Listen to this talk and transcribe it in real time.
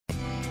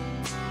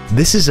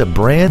This is a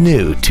brand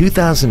new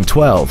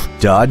 2012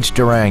 Dodge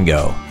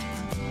Durango.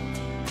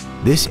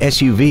 This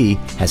SUV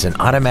has an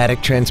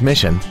automatic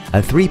transmission,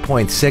 a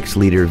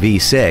 3.6-liter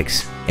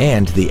V6,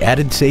 and the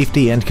added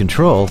safety and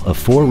control of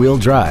four-wheel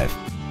drive.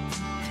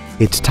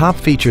 Its top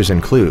features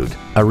include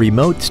a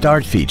remote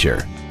start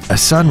feature, a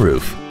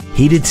sunroof,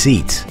 heated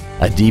seats,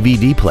 a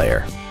DVD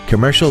player,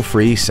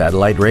 commercial-free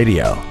satellite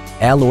radio,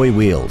 alloy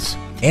wheels,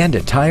 and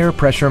a tire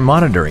pressure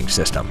monitoring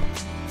system.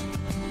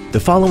 The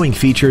following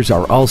features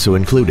are also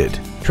included: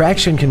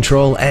 traction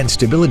control and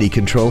stability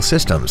control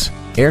systems,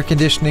 air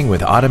conditioning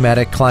with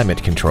automatic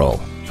climate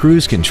control,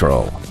 cruise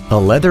control, a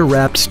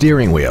leather-wrapped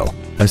steering wheel,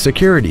 a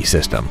security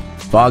system,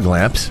 fog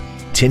lamps,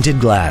 tinted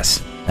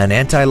glass, an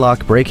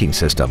anti-lock braking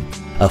system,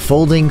 a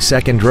folding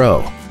second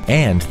row,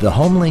 and the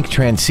HomeLink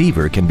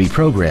transceiver can be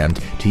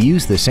programmed to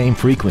use the same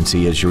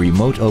frequency as your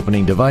remote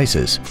opening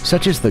devices,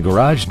 such as the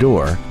garage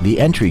door, the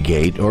entry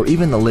gate, or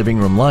even the living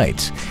room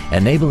lights,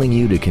 enabling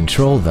you to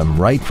control them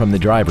right from the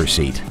driver's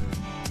seat.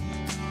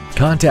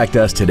 Contact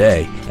us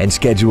today and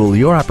schedule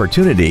your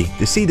opportunity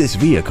to see this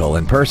vehicle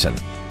in person.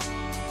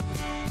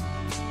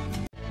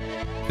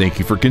 Thank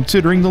you for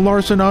considering the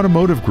Larson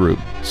Automotive Group,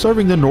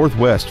 serving the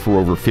Northwest for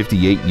over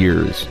 58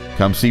 years.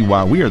 Come see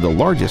why we are the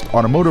largest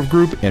automotive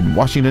group in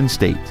Washington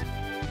State.